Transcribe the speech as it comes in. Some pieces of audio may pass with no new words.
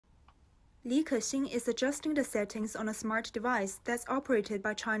Kexin is adjusting the settings on a smart device that's operated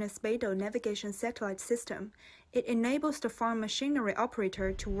by China's BeiDou navigation satellite system. It enables the farm machinery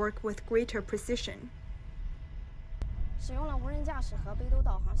operator to work with greater precision. 使用了无人驾驶和BeiDou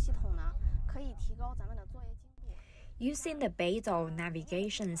导航系统呢，可以提高咱们的作业精度。 Using the BeiDou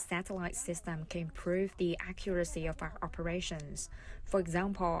navigation satellite system can improve the accuracy of our operations. For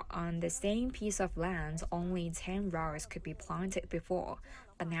example, on the same piece of land, only 10 rows could be planted before,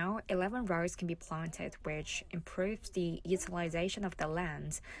 but now 11 rows can be planted, which improves the utilization of the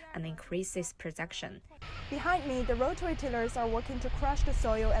land and increases production. Behind me, the rotary tillers are working to crush the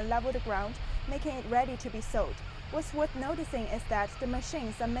soil and level the ground, making it ready to be sowed. What's worth noticing is that the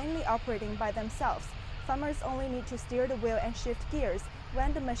machines are mainly operating by themselves. Farmers only need to steer the wheel and shift gears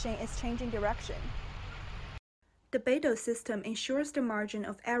when the machine is changing direction. The BeiDou system ensures the margin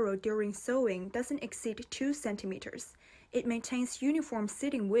of error during sowing doesn't exceed 2 centimeters. It maintains uniform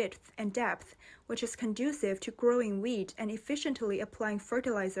seeding width and depth, which is conducive to growing wheat and efficiently applying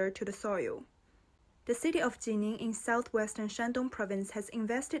fertilizer to the soil. The city of Jining in southwestern Shandong province has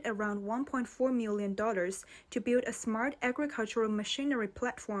invested around $1.4 million to build a smart agricultural machinery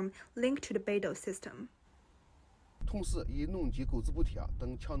platform linked to the BeiDou system. 同时以农机购资补贴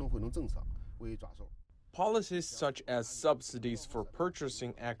等强农惠农政策为抓手。 Policies such as subsidies for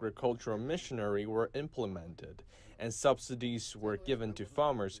purchasing agricultural machinery were implemented, and subsidies were given to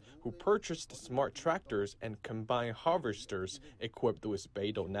farmers who purchased smart tractors and combine harvesters equipped with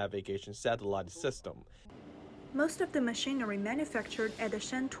BeiDou navigation satellite system. Most of the machinery manufactured at the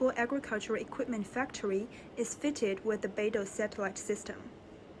Shanghai Agricultural Equipment Factory is fitted with the BeiDou satellite system.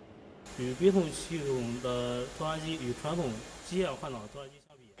 与别统系统的拖拉机与传统机械换挡拖拉机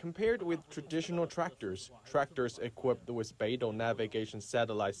相比。 Compared with traditional tractors, tractors equipped with BeiDou navigation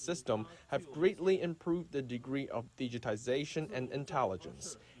satellite system have greatly improved the degree of digitization and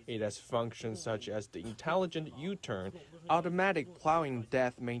intelligence. It has functions such as the intelligent U-turn, automatic plowing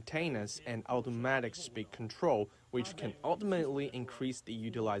depth maintenance, and automatic speed control, which can ultimately increase the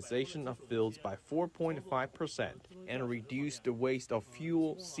utilization of fields by 4.5% and reduce the waste of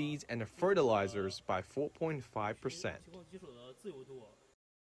fuel, seeds, and fertilizers by 4.5%.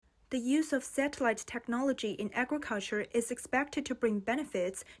 The use of satellite technology in agriculture is expected to bring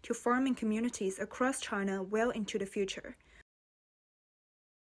benefits to farming communities across China well into the future.